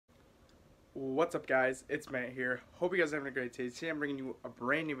What's up, guys? It's Matt here. Hope you guys are having a great day. Today I'm bringing you a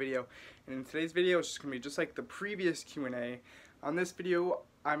brand new video, and in today's video it's just going to be just like the previous Q&A. On this video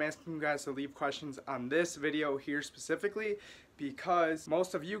I'm asking you guys to leave questions on this video here specifically because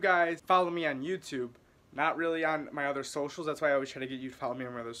most of you guys follow me on YouTube, not really on my other socials. That's why I always try to get you to follow me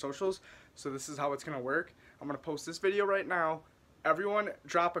on my other socials. So this is how it's going to work. I'm going to post this video right now. Everyone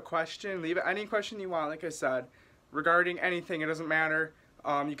drop a question, leave any question you want, like I said, regarding anything. It doesn't matter.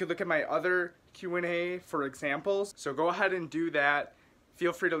 You could look at my other Q&A for examples, so go ahead and do that.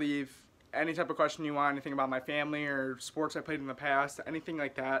 Feel free to leave any type of question you want, anything about my family or sports I played in the past, anything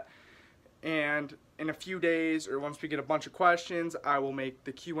like that. And in a few days, or once we get a bunch of questions, I will make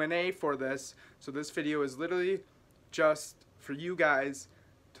the Q&A for this. So this video is literally just for you guys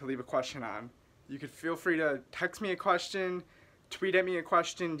to leave a question on. You could feel free to text me a question, tweet at me a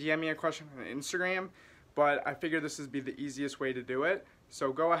question, DM me a question on Instagram, but I figured this would be the easiest way to do it.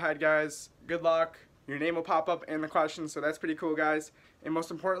 So go ahead, guys. Good luck. Your name will pop up in the questions, so that's pretty cool, guys. And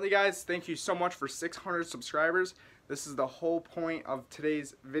most importantly, guys, thank you so much for 600 subscribers. This is the whole point of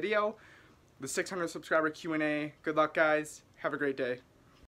today's video, the 600 subscriber Q&A. Good luck, guys. Have a great day.